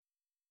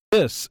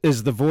This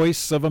is the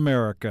voice of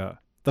America.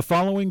 The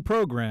following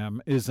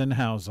program is in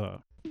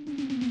Hausa.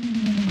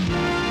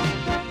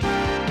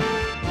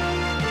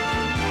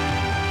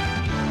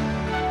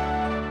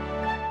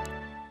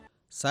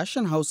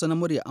 Sashen Hausa na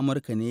murya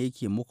Amurka ne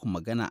yake muku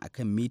magana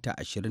akan mita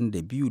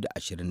 22 da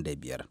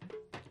 25.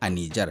 A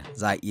Nijar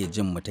za a iya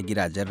jin mu ta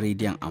gidajen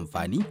rediyon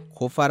amfani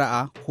ko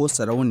fara'a ko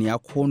sarauniya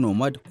ko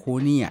nomad ko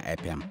niya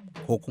FM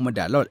ko kuma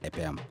dalol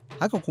FM.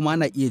 Haka kuma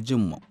ana iya jin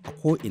mu a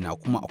ko'ina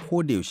kuma a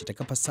koda yaushe ta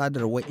kafar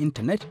sadarwar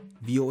intanet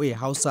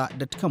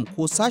voahausa.com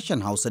ko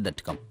sashen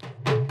hausa.com.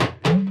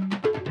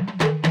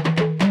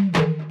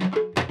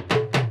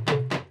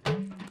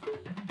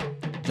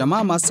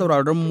 Jama'a masu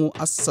sauraron mu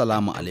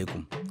Assalamu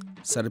alaikum.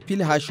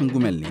 Sarfil Hashin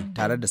Gumel ne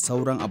tare da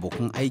sauran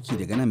abokan aiki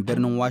daga nan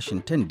birnin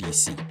Washington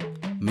DC.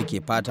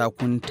 Muke fata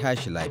kun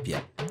tashi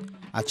lafiya.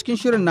 A cikin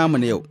shirin namu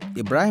na yau,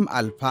 Ibrahim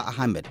Alfa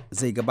Ahmed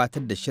zai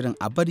gabatar da shirin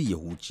a bari ya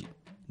huce.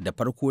 Da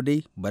farko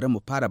dai bari mu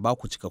fara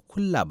baku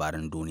cikakkun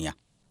labaran duniya.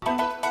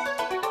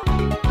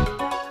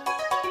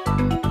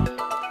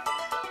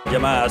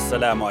 Jama'a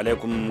Assalamu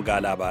alaikum ga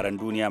labaran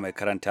duniya mai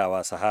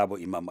karantawa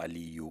Sahabu Imam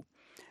Aliyu.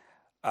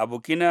 A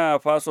Burkina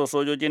Faso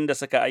sojojin da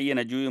suka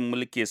ayyana juyin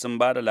mulki sun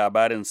ba da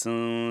labarin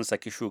sun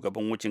saki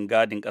shugaban wucin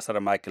gadin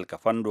kasar Michael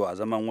Kafando a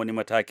zaman wani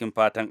matakin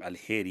fatan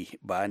alheri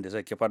bayan da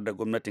suka kifar da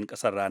gwamnatin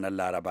kasar ranar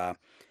Laraba.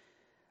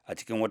 A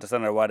cikin wata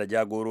sanarwa da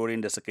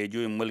jagororin da suka yi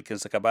juyin mulkin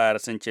suka bayar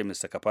sun ce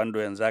Mr.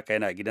 Kafando yanzu haka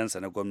yana gidansa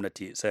na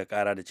gwamnati, suka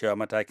kara da cewa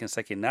matakin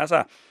sakin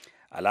nasa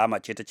alama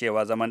ce ta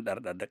cewa zaman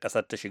ɗarɗar da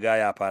ƙasar ta shiga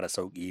ya fara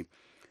sauƙi.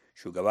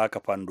 Shugaba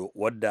Kafando,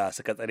 wadda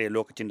suka tsare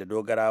lokacin da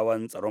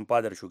dogarawan tsaron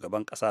fadar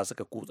shugaban ƙasa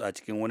suka kutsa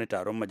cikin wani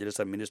taron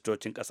majalisar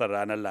ministocin ƙasar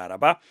ranar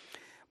Laraba,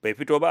 bai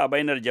fito ba a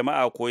bainar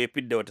jama'a ko ya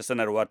fidda wata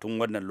sanarwa tun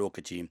wannan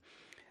lokaci.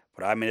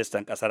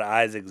 Firaministan ƙasar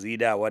Isaac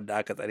Zida, wadda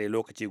aka tsare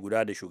lokaci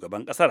guda da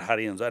shugaban ƙasar, har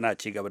yanzu ana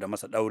ci gaba da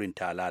masa ɗaurin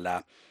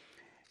talala.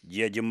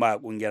 Jiya Juma'a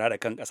ƙungiyar haɗa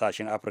kan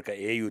ƙasashen Afirka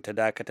AU ta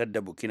dakatar da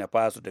Burkina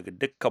Faso daga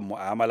dukkan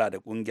mu'amala da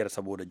ƙungiyar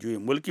saboda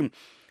juyin mulkin,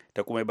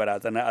 ta kuma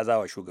barazanar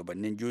azawa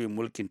shugabannin juyin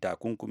mulkin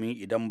takunkumi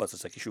idan ba su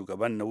saki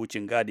shugaban na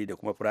wucin gadi da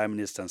kuma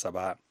firaministansa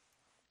ba.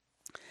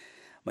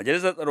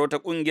 Majalisar tsaro ta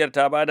kungiyar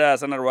ta bada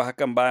sanarwa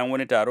hakan bayan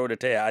wani taro da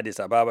ta yi a Addis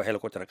Ababa,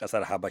 helkwatar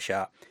kasar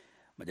Habasha.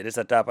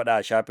 Majalisar ta faɗa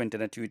a shafinta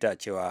na Twitter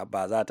cewa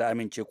ba za ta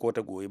amince ko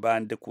ta goyi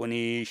bayan duk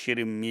wani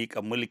shirin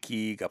miƙa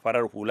mulki ga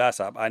farar hula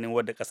saɓanin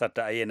wadda ƙasar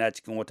ta ayyana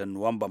cikin watan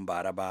Nuwamban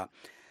bara ba.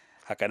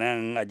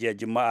 Hakanan a jiya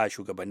Juma'a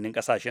shugabannin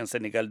kasashen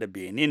Senegal da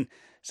Benin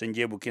sun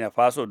je Burkina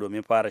Faso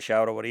domin fara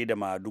shawarwari da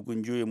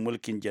madugun juyin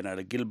mulkin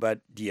Janar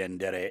Gilbert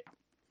Diendere.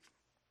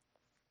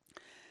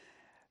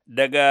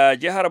 Daga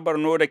jihar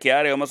Borno da ke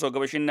arewa maso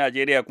gabashin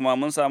Najeriya kuma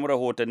mun samu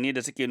rahotanni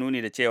da suke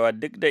nuni da cewa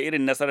duk da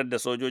irin nasarar da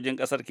sojojin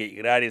kasar ke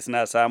irari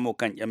suna samu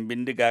kan 'yan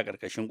bindiga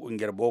karkashin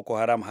kungiyar Boko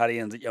Haram, har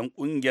yanzu 'yan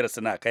kungiyar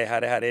suna kai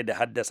hare-hare da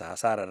haddasa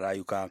hasarar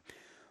rayuka.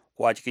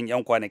 Kuwa cikin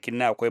 'yan kwanakin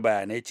na akwai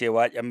bayanai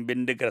cewa 'yan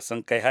bindigar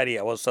sun kai hari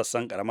a wasu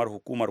sassan karamar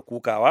hukumar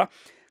Kukawa,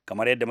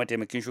 kamar yadda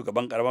mataimakin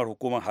shugaban karamar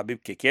hukumar Habib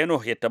Kekeno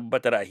ya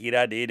tabbatar a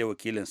hira da ya da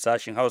wakilin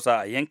sashin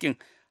Hausa a yankin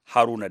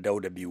Haruna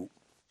Dauda biyu.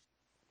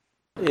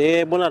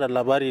 Muna da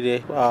labari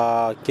dai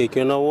a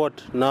Kekeno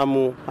ward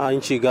namu an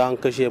shiga an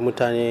kashe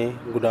mutane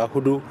guda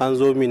 4, an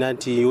zo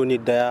Minati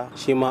unit daya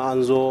shi ma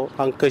an zo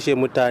an kashe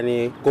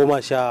mutane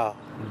 17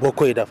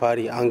 da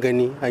fari, an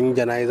gani an yi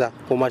janaiza,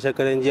 kuma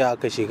shekaran jiya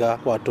aka shiga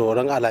wato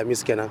ran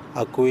Alhamis kenan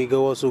akwai ga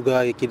wasu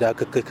gayyaki da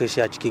aka kashe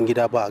a cikin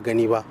gida ba a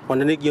gani ba,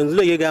 wanda ne yanzu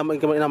da ga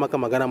ina maka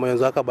magana ma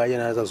yanzu aka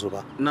bayyana zan su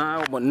ba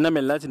na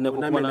Melati ne ko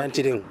kuma na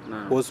din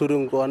wasu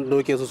din an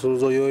doke su sun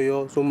zo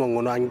yoyo sun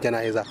mangono an yi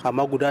janaiza,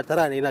 amma guda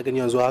 9 ne ina gani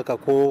yanzu haka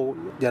ko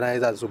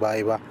janaiza su ba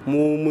yi ba.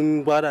 Mu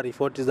mun ba da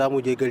report za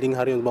mu je garin,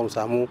 har yanzu ba mu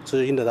samu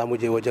sojojin da za mu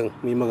je wajen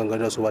mu yi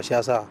maganganu da su ba, shi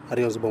yasa har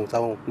yanzu ba mu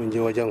samu mun je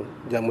wajen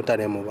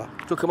mutanen mu ba.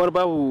 To kamar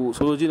babu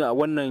sojoji a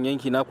wannan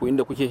yanki naku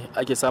inda kuke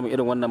ake samun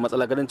irin wannan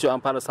matsala, ganin cewa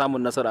an fara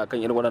samun nasara akan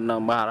irin waɗannan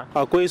mahara?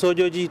 Akwai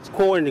sojoji,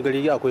 kowane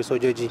gari akwai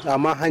sojoji,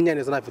 amma hanya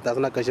ne suna fita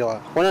suna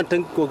kashewa. Wannan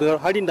tun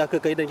harin da aka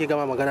kai da ke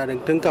gama magana din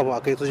tun kafin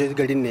akai sojoji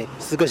garin ne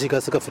suka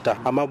shiga suka fita,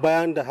 amma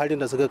bayan da harin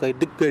da suka kai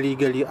duk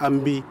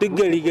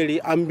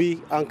gari an bi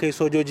an kai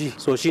sojoji.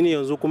 So shine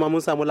yanzu kuma mun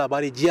samu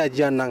labari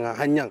jiya nan a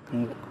hanyar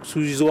su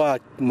zuwa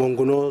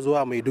Manguno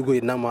zuwa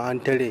Maiduguri nan ma an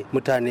tare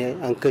mutane,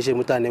 an kashe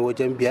mutane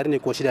wajen 5 ne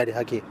ko 6 da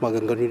hake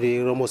maganganu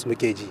da Ramos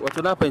muke ji.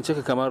 Wato na fahimci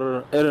ka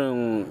kamar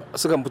irin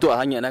sukan fito a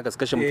hanya na ka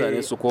kashe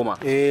mutane su koma.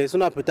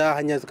 Suna fita a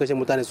hanya su kashe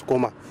mutane su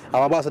koma,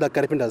 amma ba su da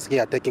karfin da suke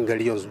a takin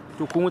gari yanzu.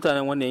 To ku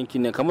mutanen wannan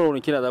yankin ne kamar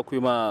wani kira za ku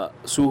yi ma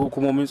su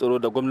hukumomin tsaro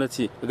da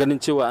gwamnati ganin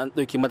cewa an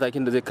ɗauki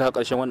matakin da zai kawo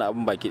ƙarshen wannan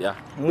abin baki ɗaya?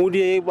 Mu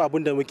dai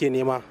abin da muke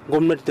nema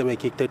gwamnati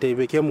ta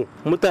taimake mu.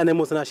 Mutanen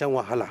mu suna shan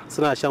wahala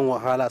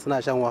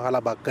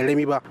ba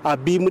karami ba. A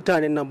bi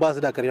mutanen nan ba su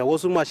da karfi,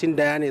 wasu mashin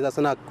daya ne za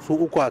suna su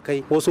 3 a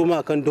kai, wasu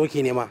ma kan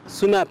doki ne ma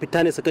suna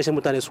fita ne su kashe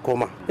mutane su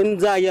koma. In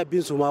za a iya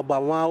bin su ma ba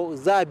ma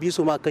za a bi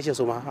su ma kashe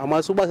su ma,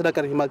 amma su ba su da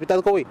karfi ma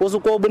fita kawai. Wasu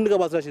ko bindiga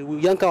ba su da shi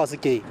yankawa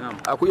suke yi.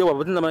 Akwai yawa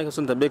batun da muke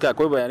son tambaye ka,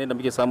 akwai bayanai da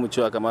muke samu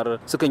cewa kamar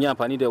sukan yi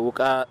amfani da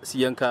wuka su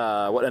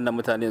yanka waɗannan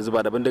mutane, yanzu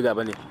ba da bindiga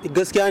bane.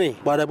 Gaskiya ne,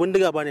 ba da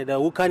bindiga bane, da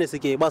wuka ne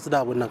suke, ba su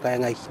da abun nan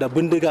kayan aiki. Da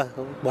bindiga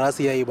ba za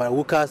su yi ba,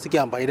 wuka suke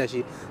amfani da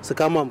shi su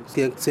kama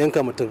su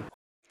yanka mutum.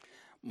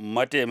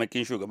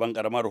 Mataimakin shugaban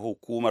karamar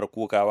hukumar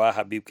Kukawa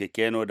Habib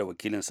Kekeno da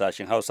wakilin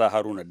sashen Hausa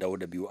Haruna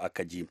Dauda biyu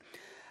aka ji.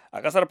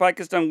 A kasar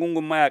Pakistan,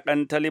 gungun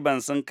mayakan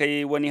Taliban sun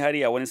kai wani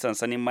hari a wani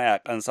sansanin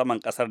mayakan saman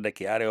kasar da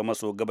ke arewa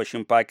maso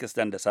gabashin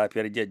Pakistan da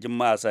safiyar jiya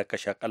Juma'a, suka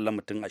kashe akalla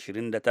mutum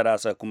 29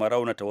 suka kuma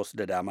raunata wasu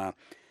da dama.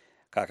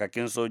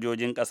 Kakakin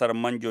sojojin kasar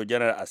Manjo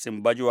Janar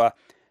Asim Bajwa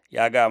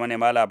ya ga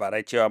manema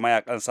labarai cewa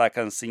mayakan sa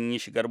kan sun yi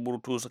shigar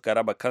burtu suka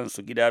raba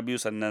kansu gida biyu,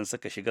 sannan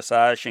suka shiga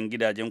sashen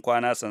gidajen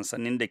kwana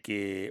sansanin da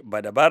ke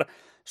Badabar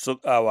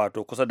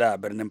wato kusa da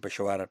birnin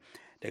Peshawar.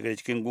 Daga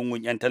cikin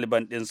gungun 'yan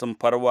Taliban din sun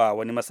farwa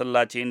wani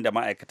masallaci inda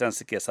ma'aikatan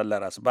suke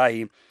sallar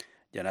asbahi.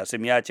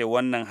 Janasim ya ce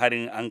wannan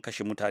harin an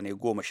kashe mutane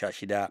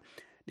 16.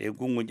 Da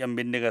gungun 'yan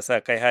bindiga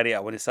suka kai hari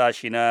a wani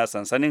sashi na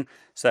sansanin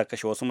suka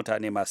kashe wasu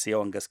mutane masu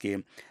yawan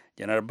gaske.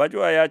 Janar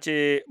Bajwa ya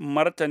ce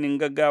martanin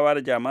gaggawa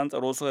da jami'an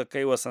tsaro suka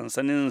kai wa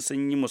sansanin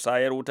sun yi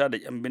musayar wuta da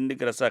 'yan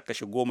bindigar suka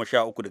kashe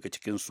 13 daga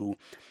cikinsu.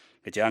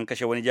 Ya ce an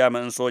kashe wani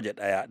jami'in soja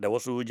ɗaya da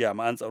wasu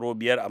jami'an tsaro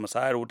 5 a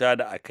musayar wuta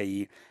da aka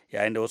yi,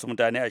 yayin da wasu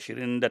mutane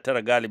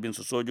 29 galibin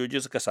su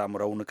sojoji suka samu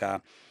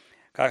raunuka.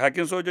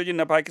 Kakakin sojojin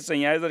na Pakistan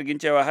ya yi zargin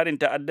cewa harin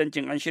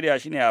ta'addancin an shirya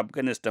shi ne a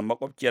Afghanistan,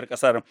 makwabciyar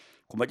kasar,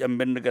 kuma yan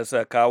bindigar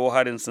suka kawo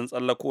harin sun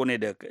tsallako ne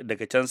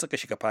daga can suka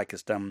shiga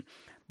Pakistan.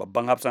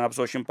 Babban hafsan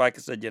hafsoshin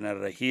Pakistan Janar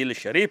Rahil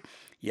Sharif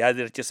ya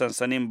ziyarci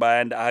sansanin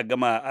bayan da aka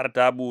gama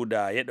artabu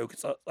da ya ɗauki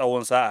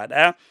tsawon sa'a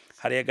ɗaya,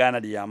 har ya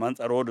gana da jami'an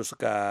tsaro da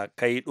suka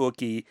kai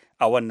ɗoki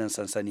a wannan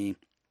sansani.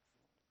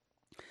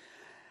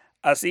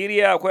 A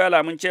Siriya akwai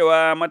alamun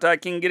cewa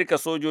matakin girka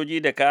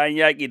sojoji da kayan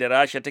yaƙi da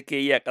Rasha take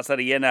yi a ƙasar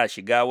yana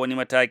shiga wani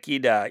mataki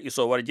da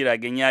isowar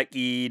jiragen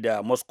yaƙi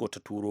da Moscow ta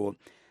turo.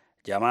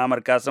 Jama'a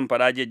Amurka sun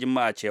faɗa jiya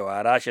Juma'a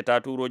cewa Rasha ta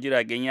turo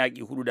jiragen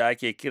yaƙi 4 da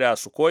ake kira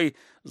Sukhoi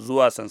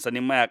zuwa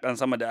sansanin mayakan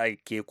sama da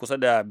ake kusa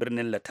da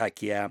birnin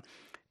Latakia.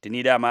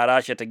 Tuni dama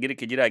Rasha ta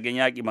girki jiragen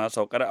yaƙi masu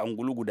saukar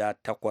angulu guda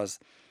 8.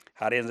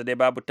 Har yanzu dai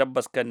babu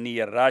tabbas kan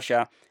niyyar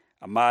Rasha,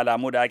 amma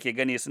alamu da ake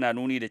gani suna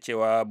nuni da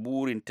cewa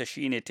burin ta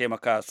shine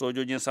taimaka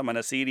sojojin sama na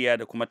Siriya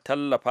da kuma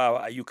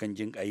tallafawa ayyukan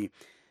jinƙai.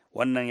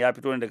 Wannan ya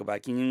fito ne daga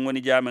bakin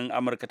wani jami'in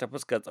Amurka ta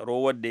fuskar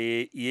tsaro wadda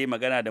ya yi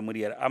magana da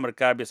muryar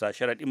Amurka bisa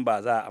sharaɗin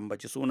ba za a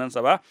ambaci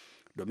sunansa ba,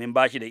 domin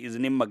ba shi da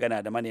izinin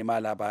magana da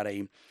manema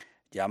labarai.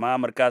 Jami'an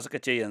Amurka suka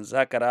ce yanzu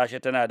haka Rasha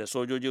tana da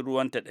sojojin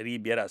ruwanta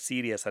 500 a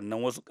Siriya,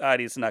 sannan wasu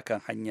ƙari suna kan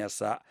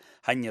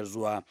hanyar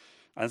zuwa.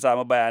 An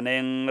samu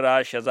bayanan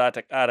Rasha za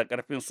ta ƙara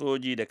ƙarfin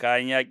soji da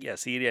kayan yaƙi a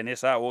Siriya ne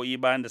sa'o'i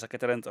bayan da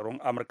sakataren tsaron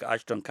Amurka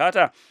Ashton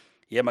Carter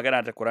ya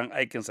magana da kuran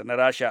aikinsa na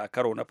Rasha a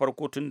karo na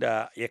farko tun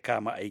da ya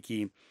kama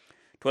aiki.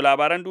 To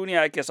labaran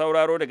duniya ake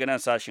sauraro daga nan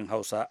sashin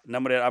Hausa na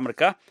muryar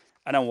Amurka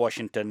a nan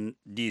Washington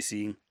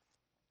DC.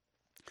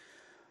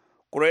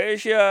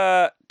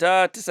 Croatia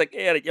ta tisa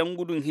ƙeyar 'yan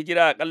gudun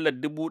hijira aƙalla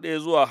 1,000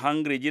 zuwa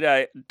Hungary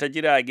ta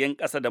jiragen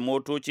ƙasa da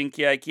motocin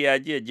kiyakiya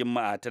jiya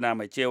Juma'a, tana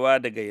mai cewa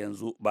daga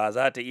yanzu ba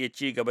za ta iya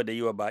ci gaba da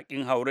yi wa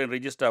baƙin hauren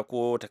rijista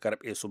ko ta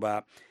karɓe su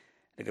ba.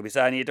 Daga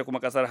bisani ta kuma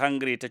ƙasar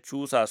Hungary ta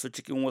cusa su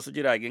cikin wasu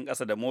jiragen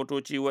ƙasa da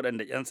motoci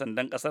waɗanda 'yan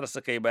sandan ƙasar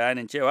suka yi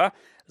bayanin cewa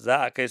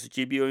za a kai su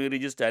cibiyoyin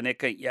rijista ne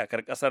kan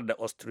iyakar ƙasar da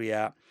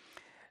Austria.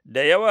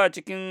 Da yawa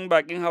cikin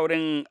bakin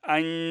hauren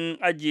an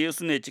ajiye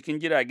su ne cikin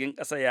jiragen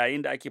ƙasa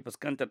yayin da ake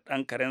fuskantar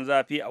ɗan karen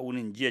zafi a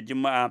wunin jiya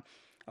Juma'a,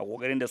 a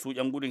ƙoƙarin da su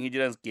 'yan gudun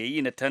hijiran ke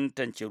yi na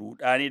tantance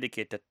rudani da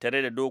ke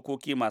tattare da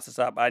dokoki masu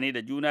saɓani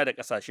da juna da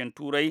ƙasashen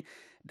turai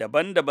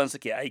daban-daban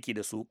suke aiki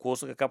da su ko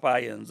suka kafa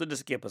yanzu da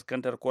suke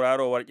fuskantar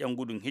kurarowar 'yan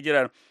gudun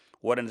hijirar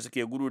waɗanda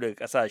suke gudu daga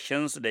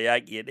ƙasashensu da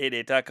yaƙi ya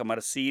daidaita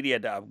kamar Siriya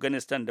da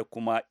Afghanistan da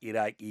kuma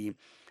Iraki.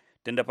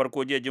 Tun da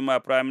farko jiya Juma'a,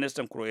 Prime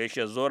Minister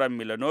Croatia Zoran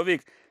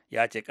Milanovic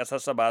ya ce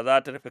ƙasarsa ba za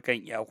ta rufe kan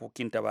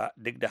iyakokinta ba,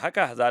 duk da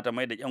haka za ta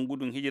mai da 'yan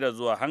gudun hijira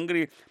zuwa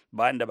Hungary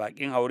bayan da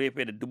bakin haure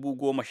fiye da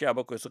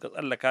 17,000 suka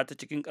tsallaka ta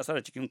cikin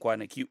ƙasar cikin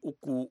kwanaki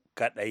 3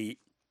 kaɗai.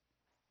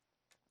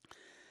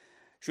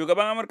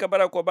 Shugaban Amurka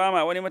Barack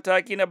Obama wani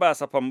mataki na ba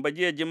safan ba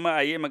jiya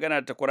Juma'a yi magana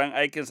da takwaran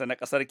aikinsa na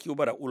ƙasar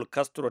Cuba Raul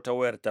Castro ta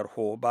wayar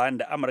tarho bayan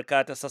da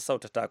Amurka ta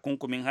sassauta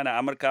takunkumin hana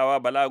Amurkawa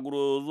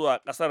balaguro zuwa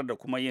ƙasar da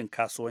kuma yin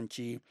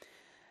kasuwanci.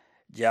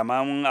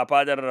 Jami'an a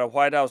fadar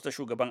White House ta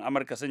shugaban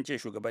Amurka sun ce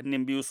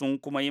shugabannin biyu sun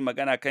kuma yi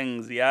magana kan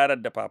ziyarar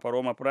da Papa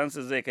Roma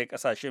Francis zai kai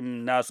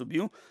kasashen nasu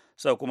biyu,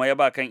 sau kuma ya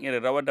ba kan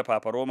irin rawar da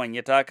Papa Roman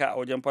ya taka a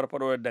wajen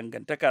farfaro da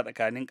dangantaka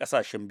tsakanin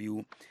kasashen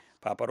biyu.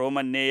 Papa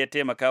Roman ne ya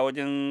taimaka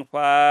wajen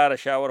fara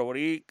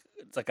shawarwari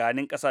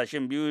tsakanin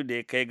kasashen biyu da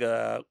ya kai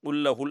ga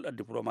ƙulla hulɗar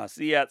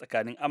diplomasiya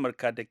tsakanin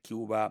Amurka da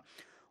Cuba.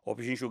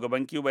 Ofishin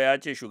shugaban Cuba ya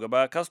ce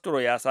shugaba Castro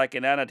ya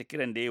sake nanata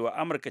kiran da yi wa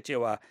Amurka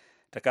cewa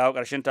ta kawo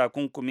ƙarshen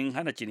takunkumin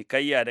hana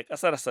cinikayya da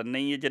ƙasar,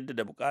 sannan ya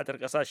jaddada buƙatar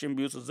ƙasashen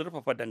biyu su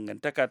zurfafa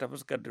dangantaka ta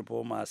fuskar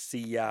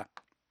diflomasiyya.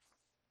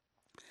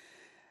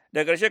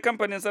 Da ƙarshe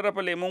kamfanin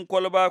sarrafa lemun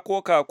kwalba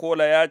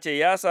Coca-Cola ya ce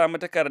ya samu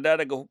takarda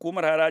daga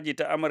hukumar haraji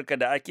ta Amurka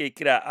da ake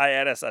kira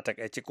IRS a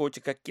takaice ko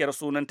cikakkiyar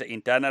sunanta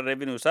Internal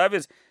Revenue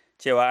Service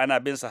cewa ana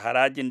bin sa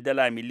harajin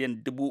dala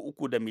miliyan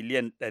 300 da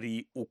miliyan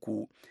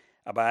 300.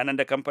 A bayanan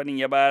da kamfanin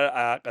ya bayar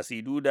a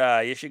kasidu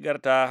da ya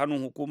shigar ta hannun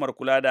hukumar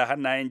kula da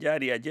hannayen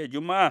jari a jiya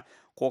Juma'a,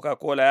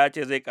 Coca-Cola ya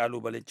ce zai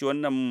kalubalanci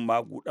wannan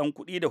magudan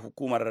kuɗi da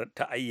hukumar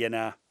ta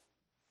ayyana.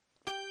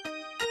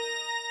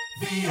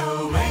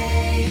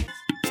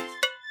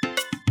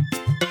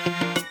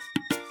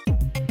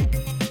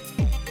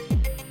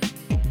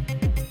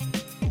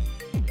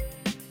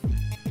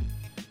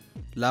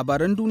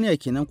 Labaran duniya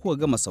kenan kuka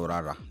gama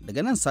saurara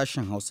daga nan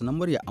sashen Hausa na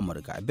murya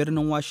Amurka a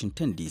birnin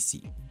Washington DC.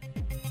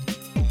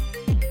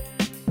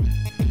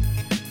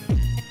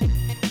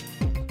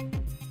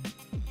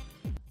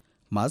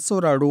 Masu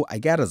sauraro a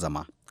gyara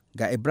zama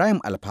ga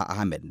Ibrahim Alfa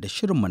Ahmed da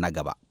shirinmu na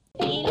gaba.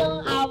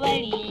 Filin a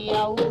bari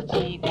ya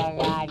wuce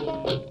gagari.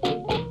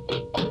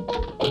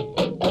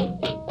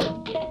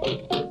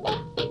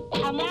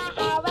 Amma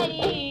a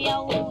bari ya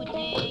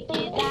wuce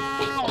ki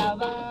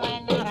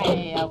zaraban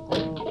rai ya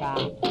kuka.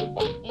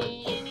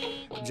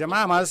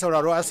 Jama'a masu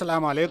sauraro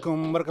Assalamu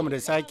alaikum, barkamu da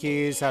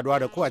sake saduwa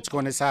da ku a cikin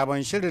wani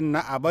sabon shirin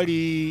na a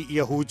bari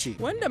ya huce.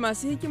 Wanda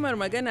masu hikimar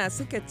magana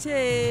suka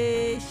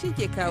ce shi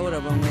ke kawo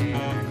rabon wani.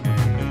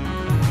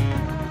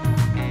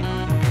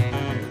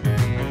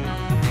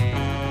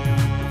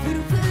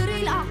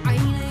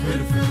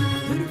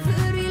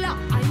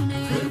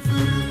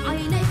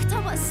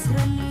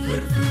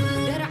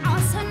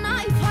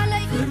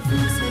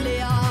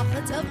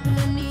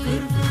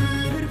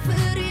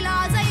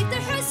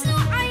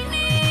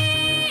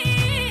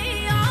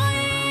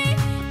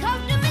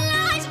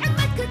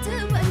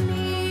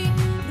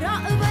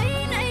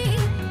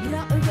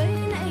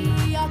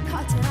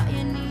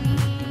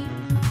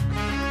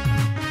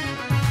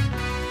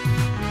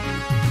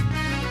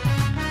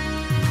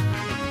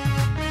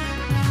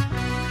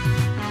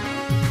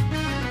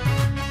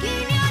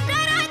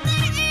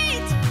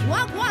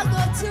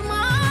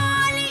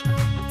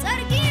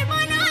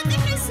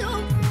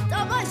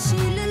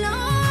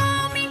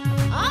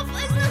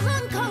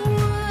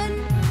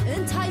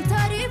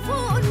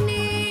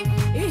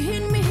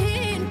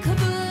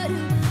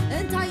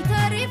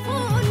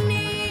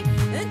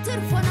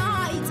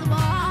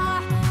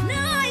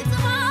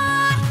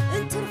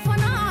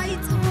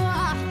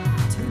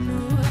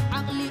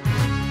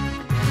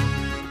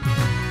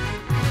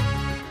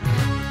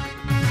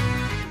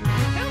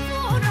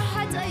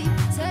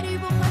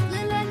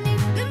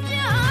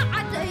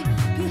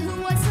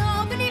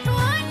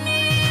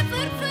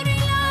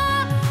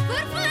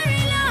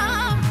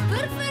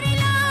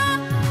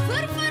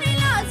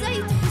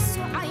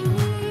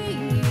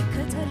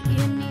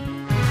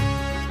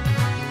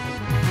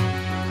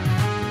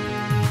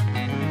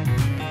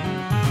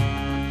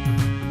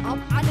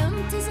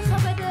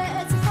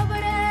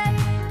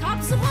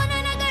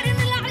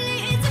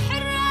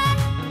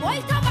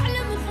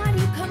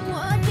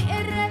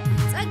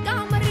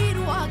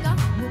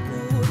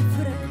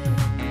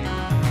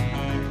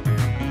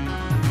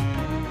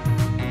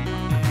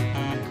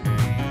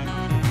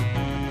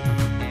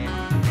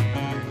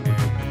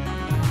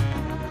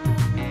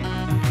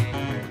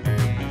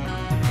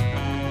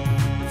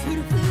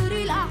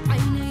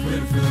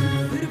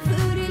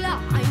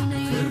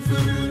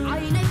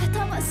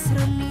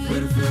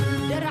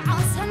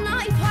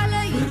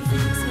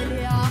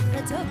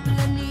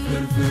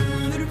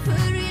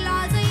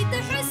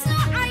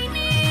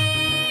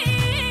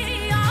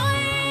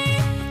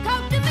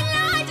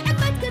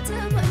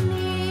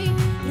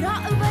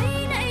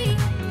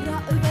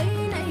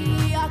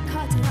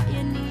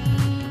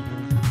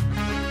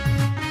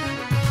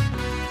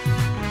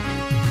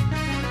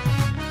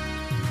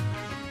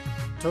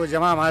 To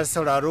jama'a masu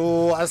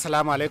sauraro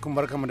Assalamu alaikum,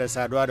 barkamu da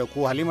saduwa da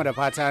ku. Halima da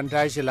fata an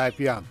tashi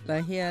lafiya.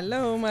 Lahiya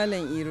lau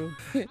Malam Iro.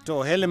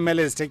 To Helen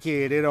Melis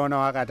take rera wani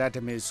waka ta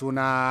mai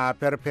suna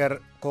Ferfer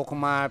ko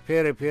kuma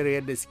fere-fere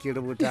yadda suke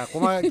rubuta,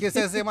 kuma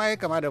kisa sai ma ya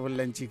kama da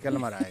fullanci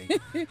kalmar ai.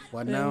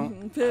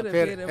 Wannan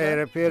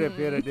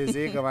fere-fere da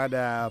sai kama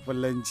da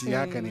fullanci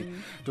haka ne.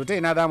 To ta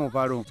ina za mu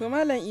faro? To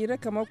Malam Iro,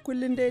 kamar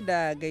kullun dai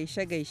da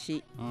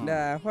gaishe-gaishe.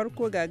 Da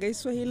farko ga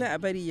gaisuwa hilin a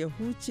bari ya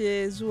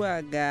huce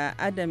zuwa ga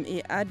Adam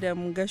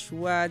Adam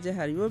Gashuwa,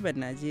 jihar Yobe,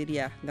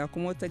 Najeriya. Ga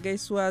kuma wata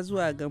gaisuwa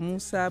zuwa ga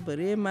Musa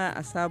Burema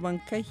a Sabon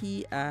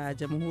Kahi a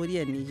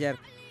jamhuriyar Nijar.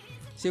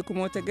 Sai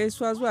kuma wata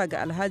gaisuwa zuwa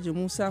ga Alhaji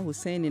Musa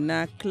Hussaini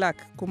na Clark,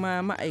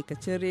 kuma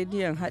ma'aikacin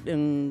rediyon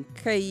haɗin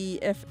kai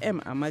FM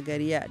a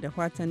Magariya, da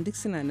fatan duk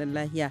suna nan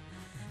lahiya.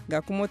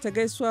 Ga kuma wata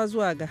gaisuwa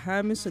zuwa ga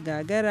Hamisu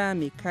Gagara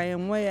mai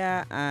kayan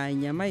waya a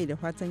Nyamai, da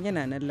fatan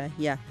yana nan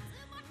lahiya.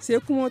 Sai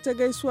kuma wata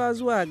gaisuwa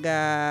zuwa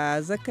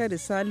ga Zakari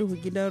Salihu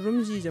gidan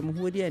Rumji,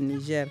 jamhuriyar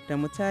Nijar, da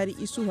Mutari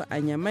Isuhu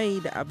a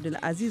Nyamai, da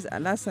Abdulaziz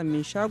Alasan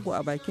mai shago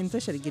a bakin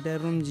tashar gidan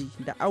Rumji,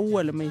 da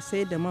Awwal mai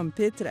sai da man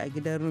fetur a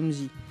gidan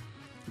Rumji,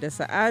 da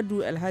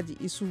Sa'adu Alhaji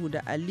Isuhu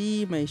da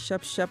Ali Mai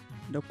Shafshaf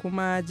da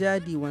kuma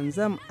Jadi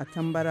Wanzam a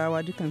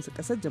Tambarawa dukansu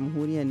ƙasar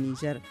jamhuriyar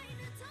Nijar.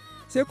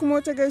 Sai kuma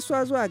wata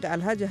gaisuwa zuwa ga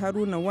Alhaji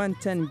Haruna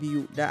Wantan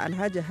biyu da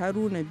Alhaji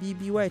Haruna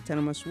BBY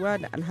Tarmasuwa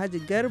da Alhaji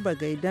Garba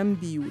Gaidan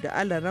biyu da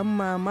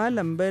Alaramma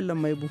Malam Bello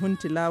mai buhun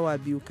tilawa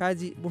biyu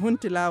kaji buhun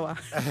tilawa.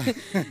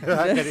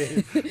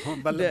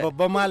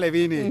 Babban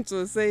malami ne.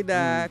 Sosai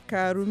da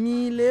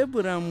Karumi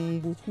Leburan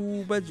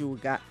Buhu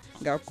Bajoga.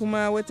 Ga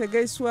kuma wata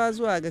gaisuwa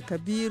zuwa ga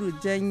Kabiru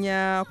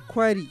Janya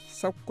Kwari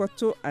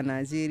Sokoto a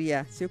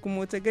Najeriya. Sai kuma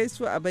wata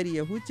gaisuwa a bari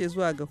ya huce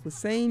zuwa ga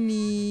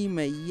Husaini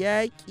Mai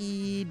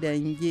Yaƙi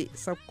Dange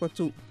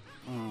Sokoto.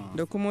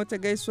 Da kuma wata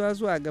gaisuwa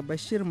zuwa ga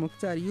Bashir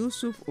Muktar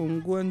Yusuf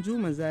unguwan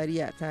Juma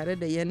Zaria tare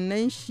da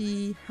yannan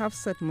shi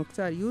Hafsat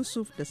Muktar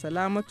Yusuf da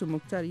Salamatu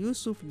Muktar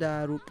Yusuf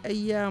da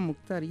Ruqayya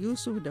Muktar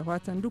Yusuf da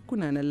fatan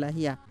dukkuna na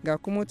lahiya. Ga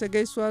kuma wata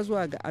gaisuwa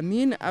zuwa ga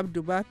Aminu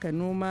Abdu Baka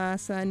Noma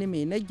Sani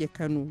Mai Nagge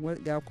Kano.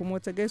 Ga kuma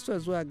wata gaisuwa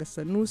zuwa ga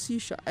Sanusi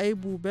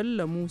Shu'aibu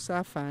Bello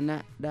Musa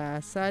Fana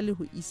da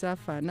Salihu Isa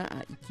Fana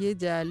a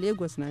Ikeja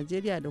Lagos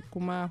Nigeria da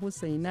kuma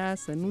Husaina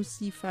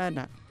Sanusi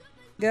Fana.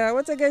 Ga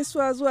wata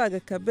gaisuwa zuwa ga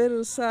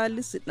Kabir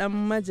Salisu Dan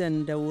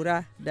Majan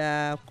Daura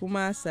da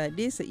kuma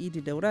Sade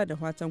Sa'idu Daura da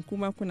fatan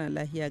kuma kuna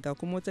lahiya. Ga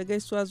kuma wata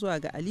gaisuwa zuwa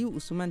ga Aliyu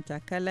Usman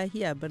Taka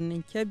lahiya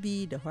birnin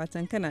Kebbi da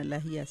fatan kana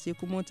lahiya. Sai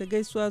kuma wata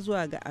gaisuwa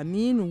zuwa ga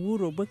Aminu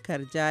Wuro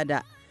Bukar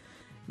Jada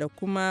da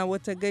kuma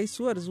wata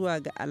gaisuwar zuwa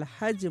ga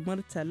Alhaji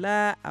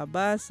Murtala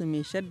Abasu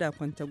Mai Shadda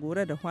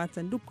Kwantagora da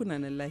fatan dukkuna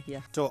na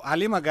lahiya. To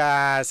Halima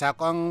ga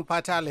sakon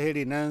fata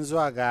alheri nan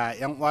zuwa ga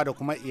 'yan uwa da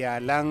kuma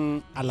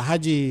iyalan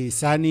Alhaji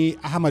Sani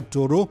Ahmad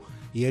Toro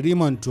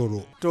Yariman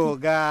Toro. To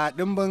ga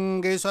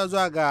dimbin gaisuwa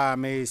zuwa ga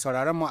mai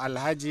sauraron mu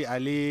Alhaji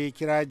Ali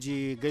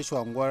Kiraji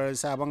gaisuwa unguwar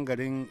Sabon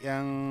Garin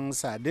 'yan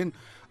Sadin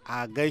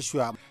a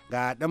gaisuwa.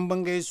 Ga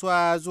ɗanbin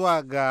gaisuwa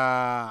zuwa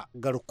ga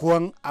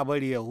garkuwan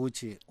abari ya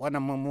huce,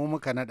 wannan mu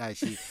muka naɗa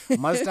shi.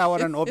 Master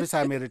Warrant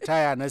Officer mai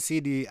ritaya na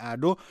CD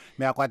Ado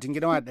mai akwatin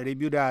gidan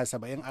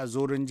 270 a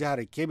zorin jihar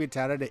Kebbi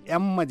tare da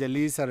 'yan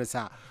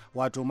majalisarsa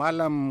wato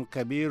Malam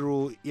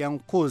Kabiru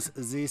Yankus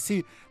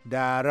ZC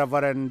da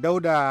Reverend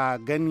Dauda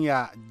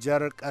Ganya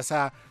Jar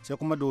ƙasa sai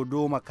kuma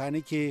Dodo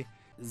Makanike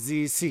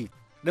ZC.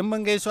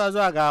 Dimbin gaisuwa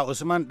zuwa ga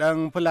Usman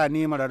Dan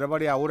Fulani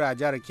mararrabar Yawura a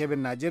jihar Kebbi,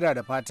 Najeriya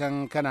da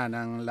fatan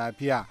kananan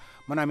lafiya.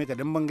 Muna mika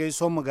dimbin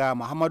gaisuwa ga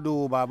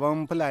Muhammadu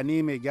Baban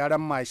Fulani mai gyaran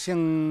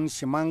mashin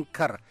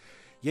Shimankar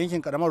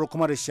yankin karamar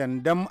hukumar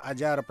Shandam a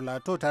jihar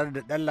Plateau tare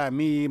da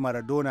Dallami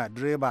Maradona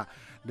direba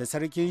da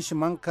sarkin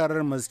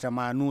Shimankar Mr.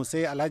 Manu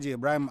sai Alhaji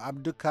Ibrahim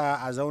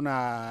Abduka a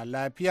zauna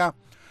lafiya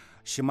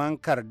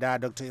Shimankar da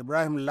Dr.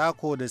 Ibrahim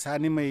Lako da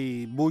Sani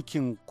mai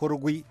bukin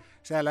kurgui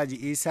sai Alhaji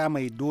Isa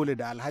mai dole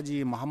da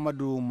Alhaji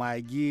Muhammadu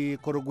Magi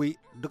Kurgui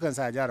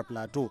dukansa a jihar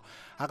Plateau.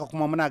 Haka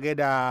kuma muna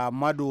gaida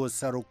Mado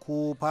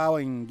Sarku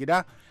Fawon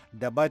Gida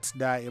da Bat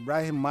da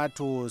Ibrahim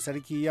Mato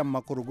Sarki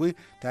Yamma Kurgui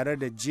tare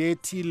da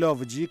JT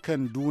Love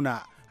Jikan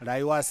Duna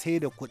rayuwa sai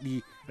da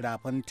kuɗi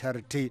rafin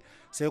tarte.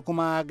 Sai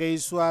kuma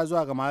gaisuwa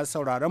zuwa ga masu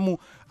sauraronmu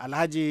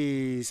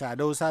Alhaji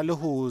Sadau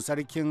Salihu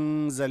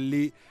Sarkin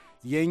Zalli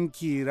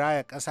yanki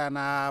raya ƙasa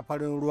na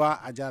farin ruwa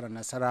a jihar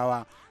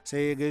Nasarawa.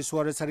 Sai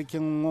gaisuwar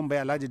sarkin Mumbai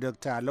Alhaji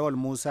Dr. Lawal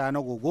Musa na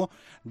Gogo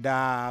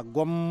da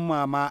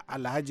gwamma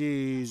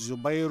Alhaji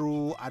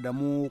Zubairu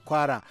Adamu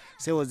Kwara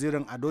sai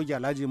wazirin Adogi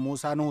Alhaji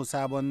Musa Nuhu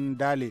Sabon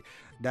Dale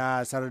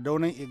da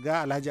sardaunan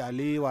Iga Alhaji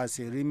Ali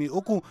Wasirimi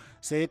uku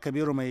sai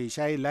Kabiru mai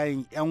shayi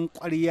layin 'yan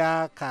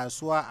ƙwarya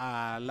kasuwa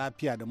a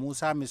Lafiya da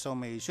Musa Misau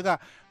mai shiga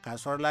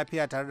kasuwar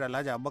Lafiya tare da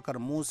Alhaji Abubakar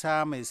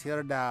Musa mai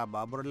sayar da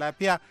babur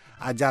Lafiya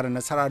a jihar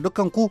Nasara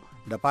dukanku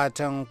da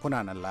fatan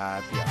kuna na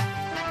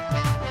lafiya.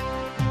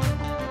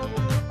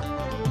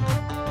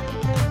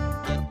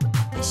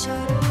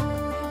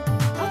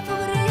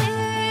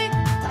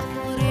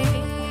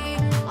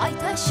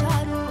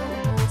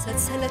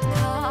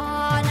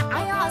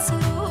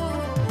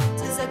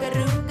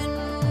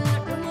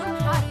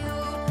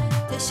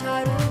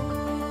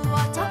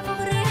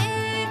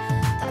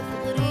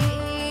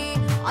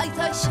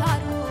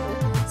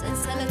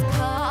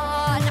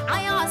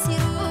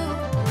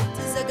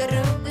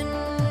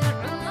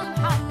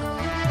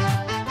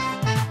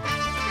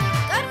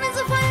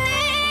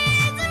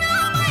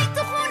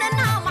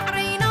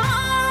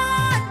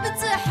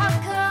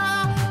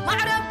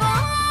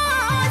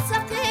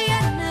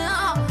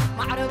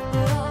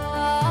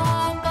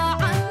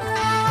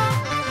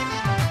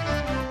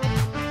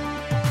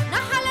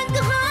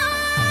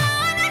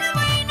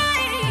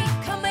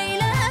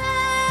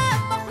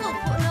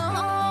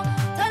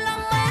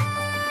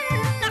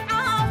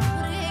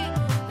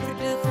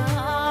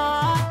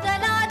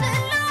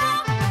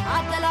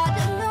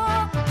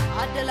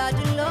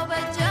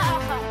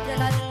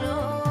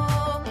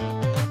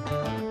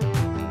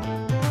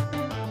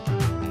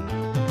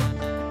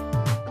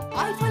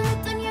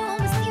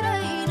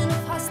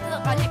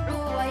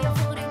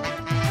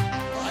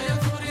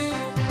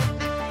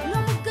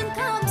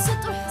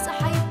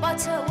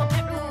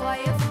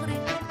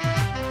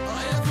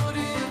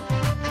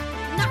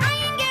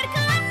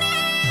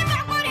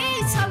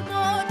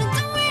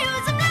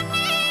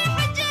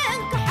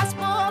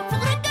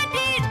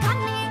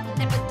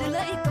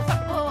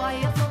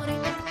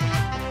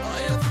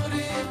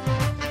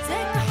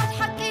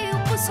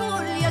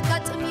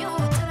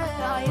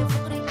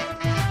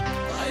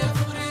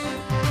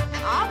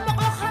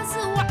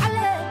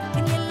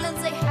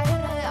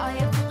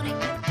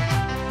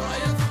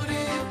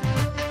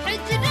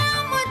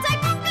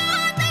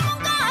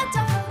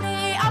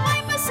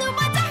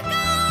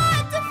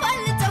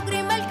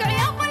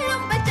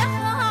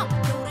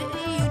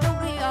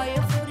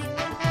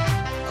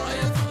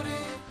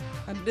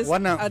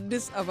 wannan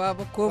Addis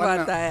Ababa ko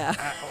ba taya.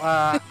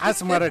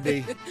 Asmara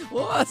dai.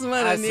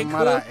 Asmara ne ko.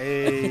 Asmara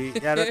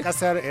yar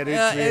kasar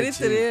Eritrea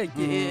ce.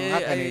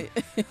 Haka ne.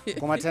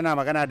 Kuma tana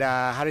magana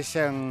da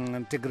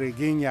harshen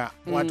Tigriginya.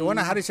 Wato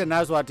wannan harshen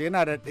nasu wato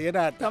yana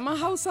da kamar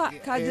Hausa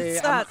kaji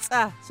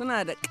tsatsa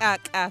suna da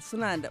kaka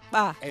suna da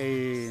ba.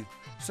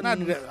 Suna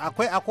da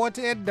akwai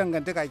wata yadda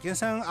dangantaka kin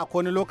san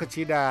akwai wani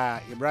lokaci da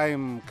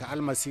Ibrahim ka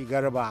almasi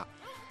Garba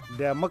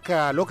da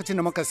lokacin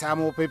da muka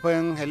samu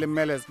faifan Helen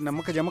Meles da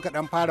muka je muka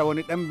dan fara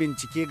wani dan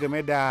bincike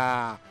game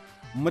da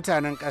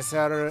mutanen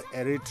kasar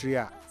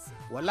Eritrea.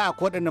 Wala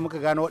akwai waɗanda muka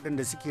gano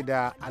waɗanda suke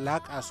da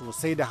alaƙa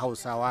sosai da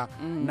Hausawa.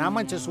 Na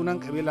mance sunan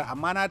kabilar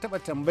amma na taɓa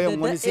tambayan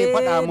wani sai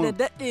faɗa min.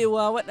 Da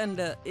daɗewa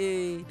waɗanda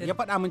ya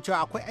faɗa min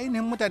cewa akwai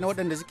ainihin mutane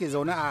waɗanda suke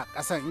zaune a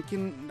ƙasan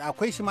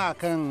akwai shi ma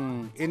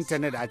akan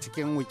intanet a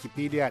cikin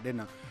Wikipedia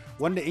ɗinnan.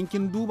 Wanda in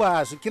kin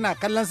duba su kina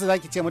kallon su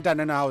zaki ce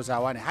mutanen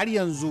Hausawa ne har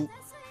yanzu.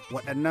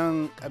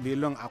 Waɗannan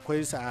ƙabilun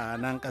akwai su a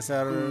nan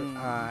ƙasar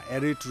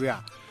Eritrea.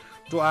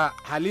 To a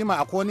Halima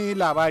akwai wani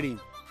labari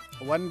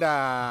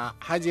wanda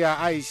Hajiya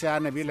Aisha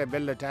Nabila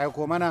Bello ta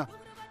aiko mana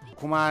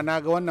kuma na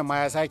ga wannan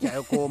ma ya sake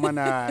aiko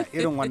mana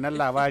irin wannan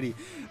labari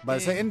ban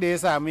san inda ya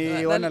sami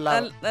wannan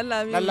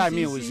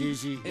Lami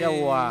Wushishi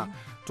yawa.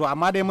 To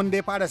amma dai mun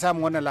dai fara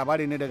samun wannan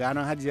labari ne daga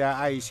hannun Hajiya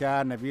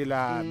Aisha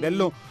Nabila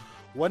Bello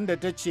wanda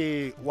ta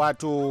ce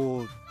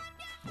wato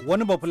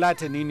wani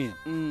bafulatani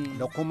ne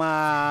da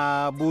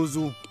kuma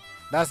buzu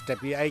za su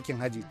tafi aikin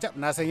haji.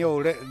 Na san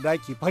yau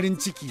daki farin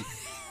ciki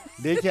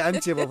da yake an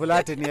ce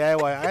bafulatani ya yi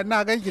wa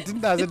na ganki tun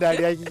da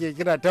dariya kike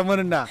kira ta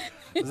murna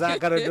za a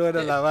karanto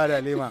da labari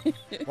Halima.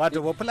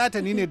 Wato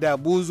bafulatani ne da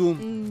buzu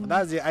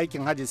za su je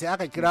aikin haji sai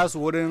aka kira su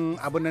wurin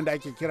abin nan da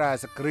ake kira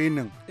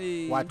screening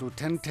wato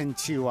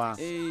tantancewa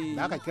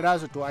da aka kira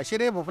su to a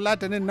shirye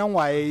bafulatanin nan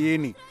wayayye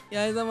ne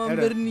ya yi zaman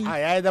birni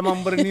ya yi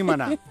zaman birni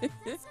mana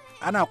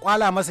ana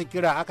kwala masa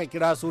kira aka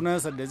kira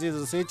sunansa da zai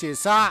zo sai ce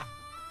sa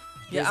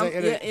ya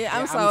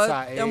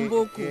amsa yan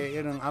boko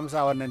irin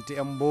amsa wannan ta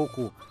yan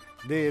boko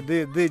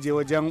zai je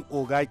wajen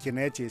oga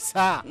kina ya ce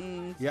sa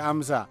ya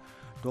amsa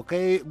to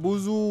kai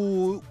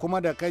buzu kuma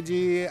da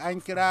kaji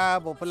an kira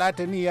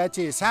bafulatani ya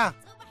ce sa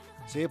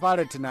sai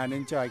fara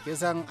tunanin cewa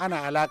kisan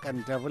ana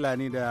alakanta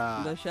fulani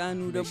da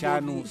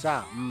shanu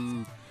sa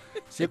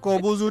sai ko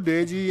buzu da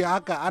ya ji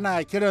haka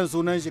ana kiran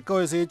sunan shi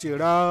kawai sai ce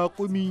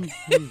raƙumi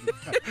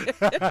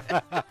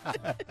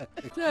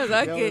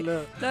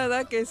ta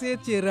za ka sai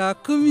ce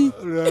raƙumi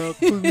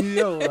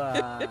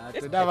yawa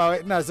to dama wai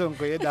ina son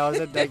koyi da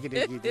wasan taki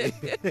da ke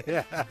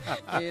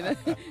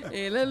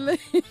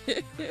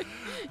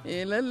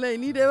lallai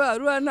ni dai ba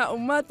ruwa na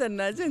ummatan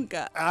na jin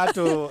ka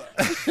to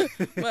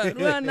ba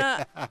ruwa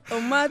na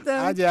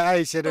ummatan Hajiya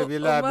Aisha da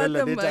Bila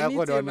Bello ne ta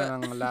aiko da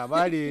wannan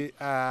labari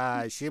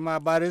shi ma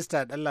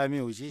barista dan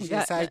Lamiu shi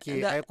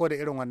sake aiko da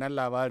irin wannan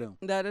labarin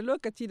da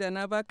lokaci da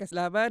na baka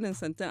labarin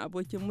santan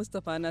abokin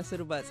Mustapha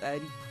Nasiru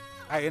Batsari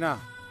a ina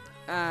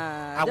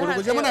a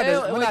gurguje muna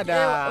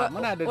da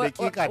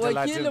dakika 30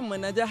 wakilinmu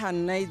na jihar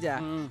Niger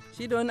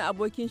shi da wani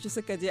abokin shi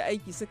suka je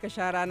aiki suka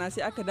sha rana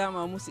sai aka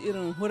dama musu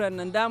irin huran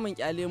nan damun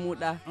kyale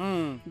muda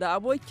da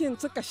abokin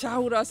suka sha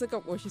hura suka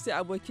koshi sai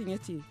abokin ya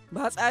ce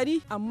ba tsari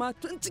amma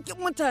tun cikin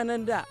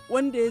mutanen da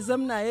wanda ya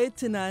zamna ya yi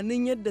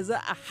tunanin yadda za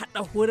a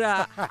haɗa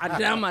hura a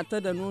dama ta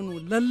da nono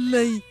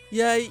lallai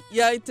ya yi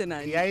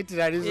tunani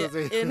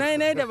sosai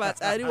nai da ba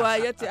tsariwa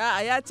ya ce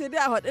a'a ya ce dai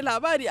a faɗi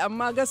labari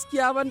amma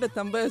gaskiya banda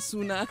tambayar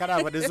suna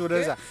kana faɗi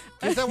sunansa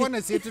kin san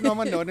wannan sai tuno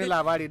man da wani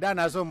labari da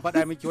na so in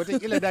faɗa miki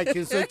watakila da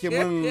kin soke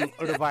min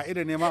rufa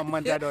ido ne ma in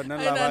manta da wannan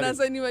labari na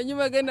sani ban yi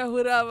magana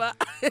hura ba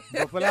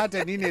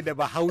Bafulatani ne da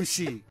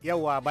Bahaushe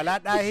yawa Bala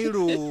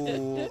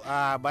Dahiru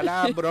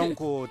Bala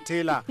Bronco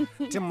Taylor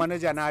team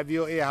manager na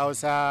VOA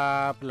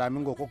Hausa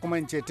Flamingo ko kuma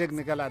in ce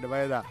technical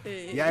advisor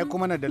ya yi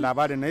kuma da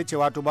labarin na yace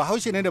wato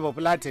Bahaushe ne da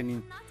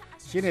Bafulatani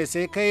shine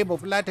sai kai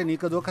Bafulatani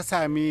ka zo ka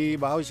sami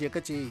Bahaushe ka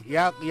ce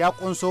ya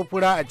kunso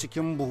fura a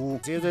cikin buhu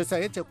sai zai sa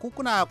yace ku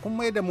kuna kun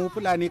mai da mu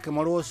Fulani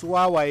kamar wasu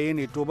wawaye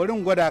ne to bari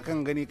in gwada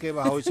kan gani kai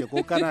Bahaushe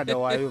ko kana da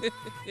wayo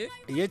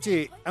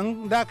yace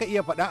an da ka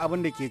iya faɗa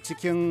abin da ke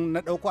cikin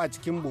na ɗauko a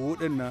cikin buhu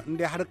din nan in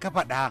dai har ka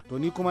faɗa to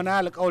ni kuma na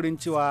alƙawarin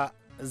cewa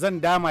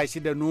zan dama shi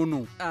da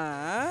nono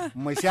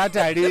mu sha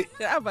tare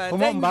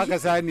kuma in baka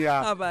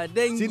saniya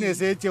shine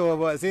sai ce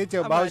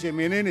Bahaushe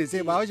menene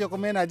sai Bahaushe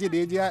kuma yana ji da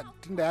ya ji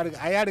tunda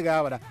ya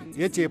riga ba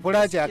ya ce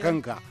fura ce a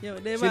kanka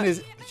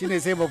shine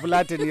sai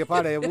Bafulatani ya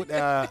fara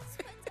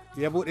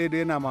ya bude da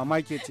yana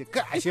mamaki ce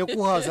ka ashe ku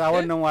Hausa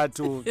wannan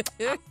wato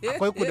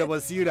akwai ku da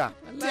basira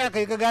sai aka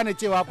yi ka gane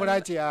cewa fura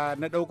ce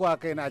na dauko a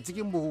kaina a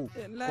cikin buhu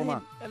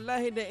kuma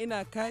wallahi da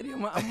ina kare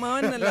mu amma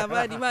wannan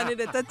labari ba ni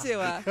da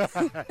tacewa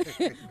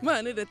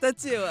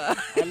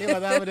Halima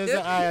za mu da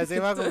sa aya sai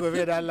maka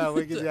gobe da Allah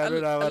ubangiji ya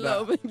nuna mana Allah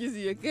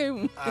ubangiji ya kai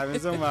mu amin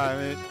sun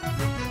amin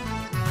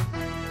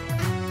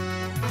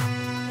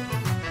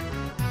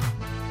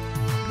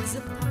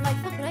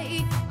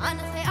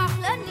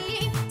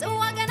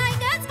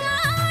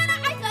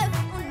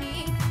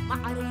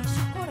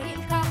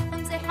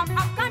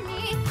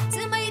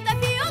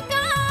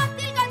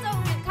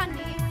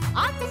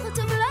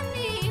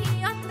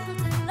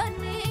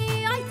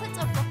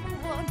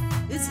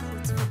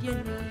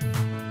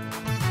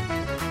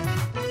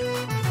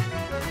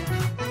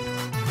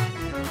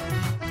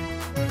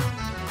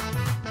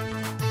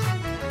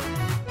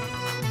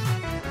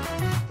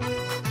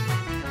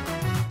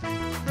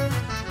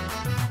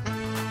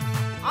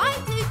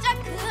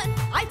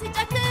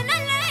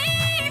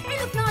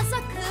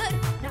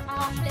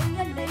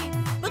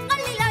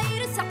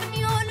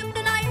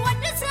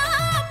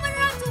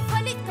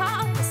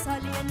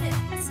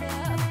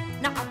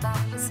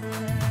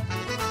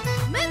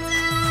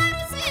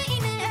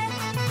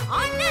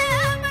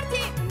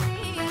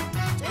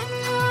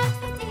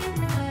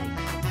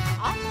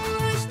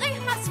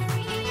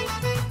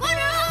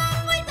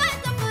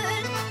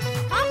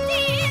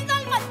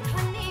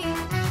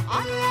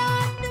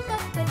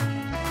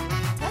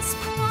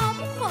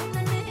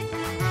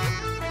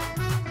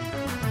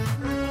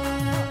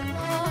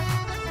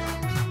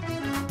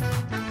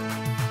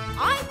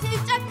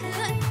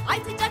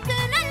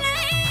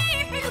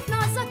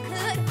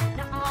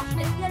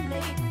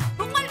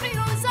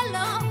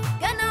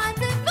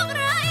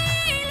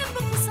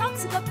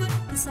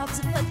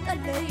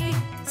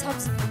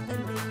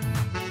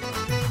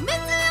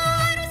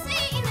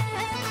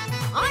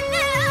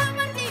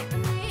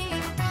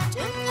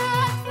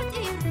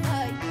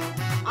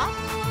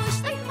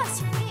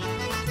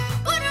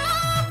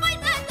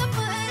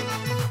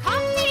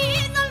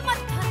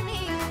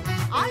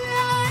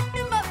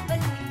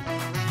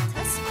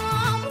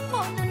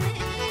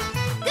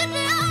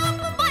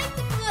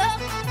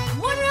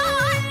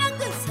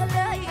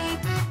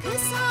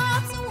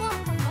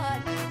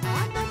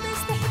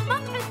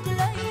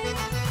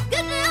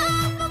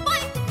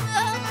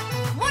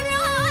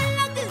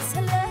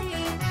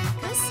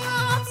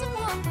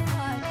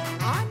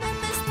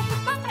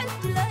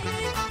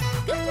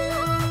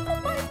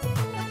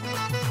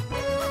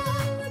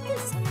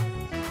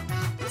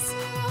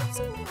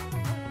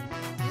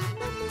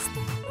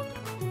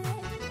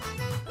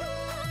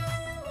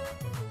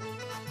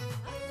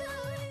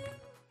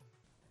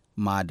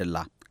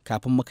Madalla,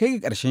 kafin mu kai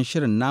ga ƙarshen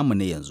shirin namu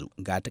na yanzu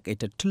ga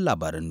takaitattun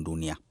labaran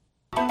duniya.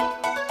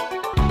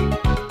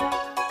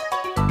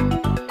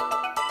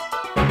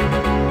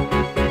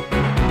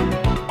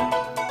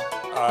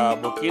 A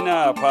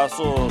Burkina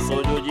Faso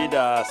sojoji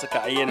da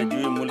suka ayyana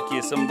juyin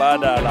mulki sun ba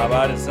da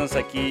labarin sun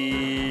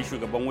saki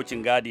shugaban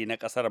wucin gadi na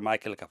kasar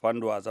Michael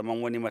Kafando a zaman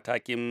wani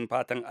matakin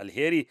fatan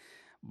alheri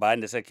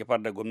bayan da suka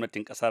kifar da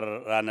gwamnatin kasar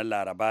ranar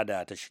Laraba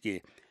da ta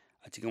shige.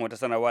 A cikin wata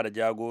sanarwa da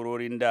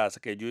jagororin da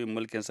suka yi juyin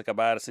mulkin suka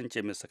bayar sun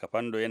ce Mr.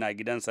 Kafando yana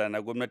gidansa na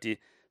gwamnati,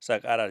 suka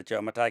kara da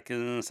cewa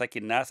matakin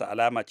sakin nasa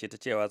alama ce ta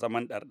cewa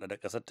zaman ɗarɗa da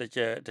ƙasar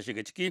ta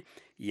shiga ciki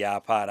ya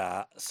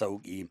fara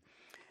sauƙi.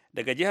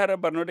 Daga jihar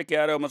Borno da ke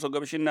arewa maso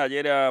gabashin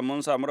Najeriya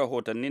mun samu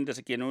rahotannin da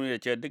suke nuni da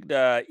cewa duk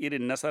da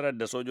irin nasarar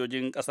da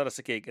sojojin ƙasar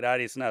suke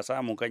kirari suna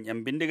samun kan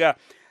 'yan bindiga,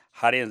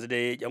 har yanzu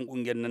dai 'yan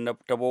ƙungiyar nan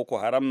ta Boko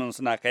Haram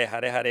suna kai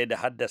hare-hare da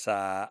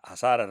haddasa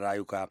hasarar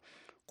rayuka.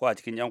 Ko a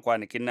cikin 'yan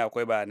kwanakin na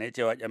akwai bayanai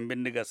cewa 'yan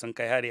bindiga sun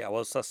kai hari a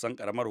wasu sassan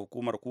karamar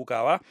hukumar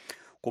Kukawa,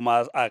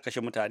 kuma a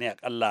kashe mutane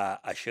akalla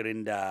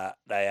 21.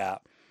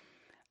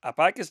 A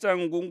Pakistan,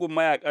 gungun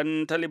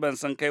mayakan Taliban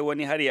sun kai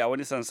wani hari a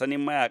wani sansanin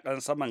mayakan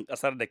saman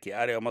kasar da ke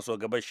arewa maso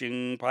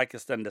gabashin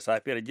Pakistan da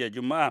safiyar jiya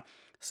Juma'a,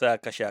 suka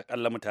kashe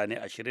akalla mutane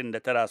 29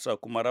 suka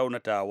kuma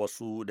raunata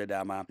wasu da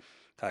dama.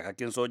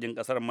 Kakakin sojin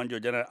kasar Manjo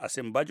Janar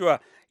Asim Bajwa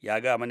ya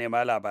ga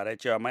manema labarai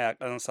cewa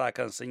mayakan sa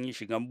kan sun yi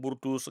shigan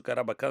burtu suka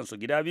raba kansu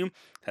gida biyu,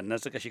 sannan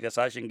suka shiga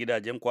sashin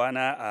gidajen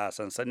kwana a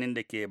sansanin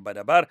da ke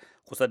Badabar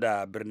kusa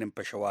da birnin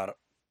Peshawar.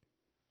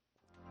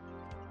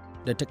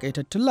 Da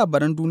takaitattun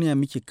labaran duniya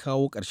muke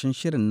kawo ƙarshen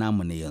shirin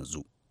namu na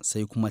yanzu,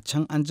 sai kuma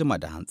can an jima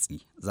da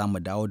hantsi za mu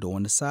dawo da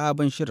wani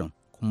sabon shirin,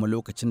 kuma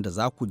lokacin da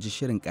za ku ji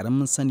shirin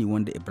ƙaramin sani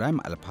wanda Ibrahim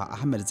Alfa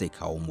Ahmed zai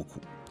kawo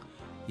muku.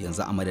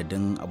 Yanzu a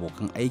madadin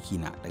abokan aiki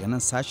na daga nan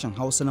sashen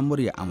Hausa na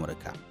murya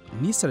Amurka,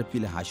 nisar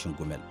fili hashin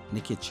gumel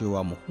nake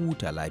cewa mu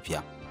huta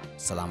lafiya.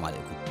 Salamu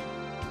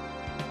alaikum.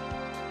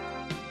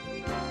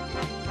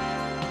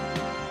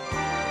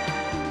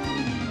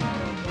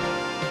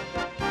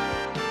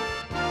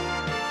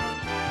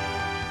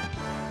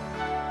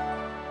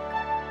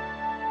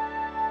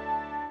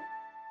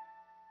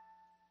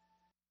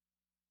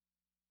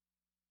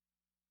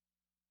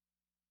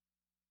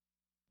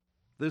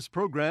 This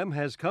program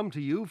has come to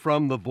you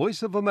from the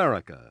Voice of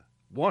America,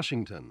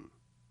 Washington.